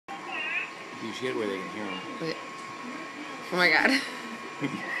You should get where they can hear him. Wait. Oh my god.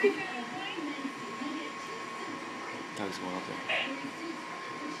 Doug's going up there.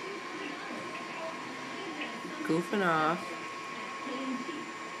 Goofing off.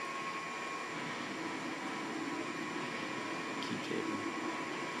 Keep taping.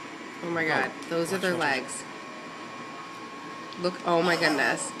 Oh my god. Those are their legs. Look. Oh my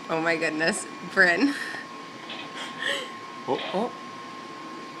goodness. Oh my goodness. Bryn. Oh. Oh.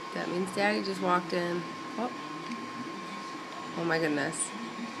 That means Daddy just walked in. Oh. Oh my goodness.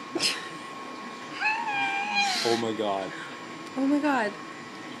 Oh my god. Oh my god.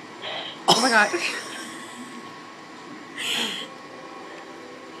 Oh my god.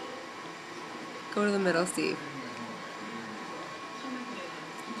 Go to the middle, Steve.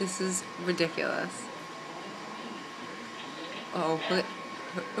 This is ridiculous. Oh, look at,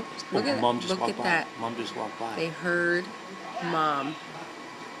 oops, look at, Mom just look walked at by. that. Mom just walked by. They heard Mom.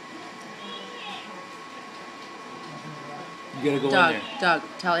 You gotta go Doug, in there. Doug,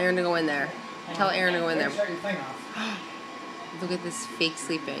 tell Aaron to go in there. Tell Aaron to go in there. Shut your thing off. Look at this fake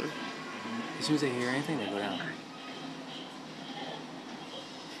sleeping. As soon as they hear anything, they go down.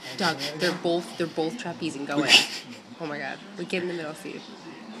 Doug, they're both trapezing. Go in. Oh my god. We get in the middle, Steve.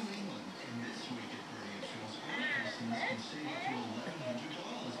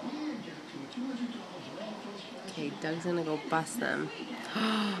 Okay, Doug's gonna go bust them.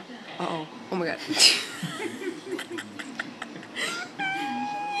 Uh-oh. Oh my god.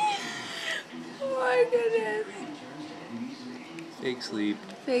 Oh my goodness. Fake sleep.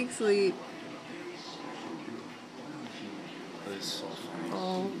 Fake sleep. That is so funny.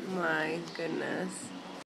 Oh my goodness.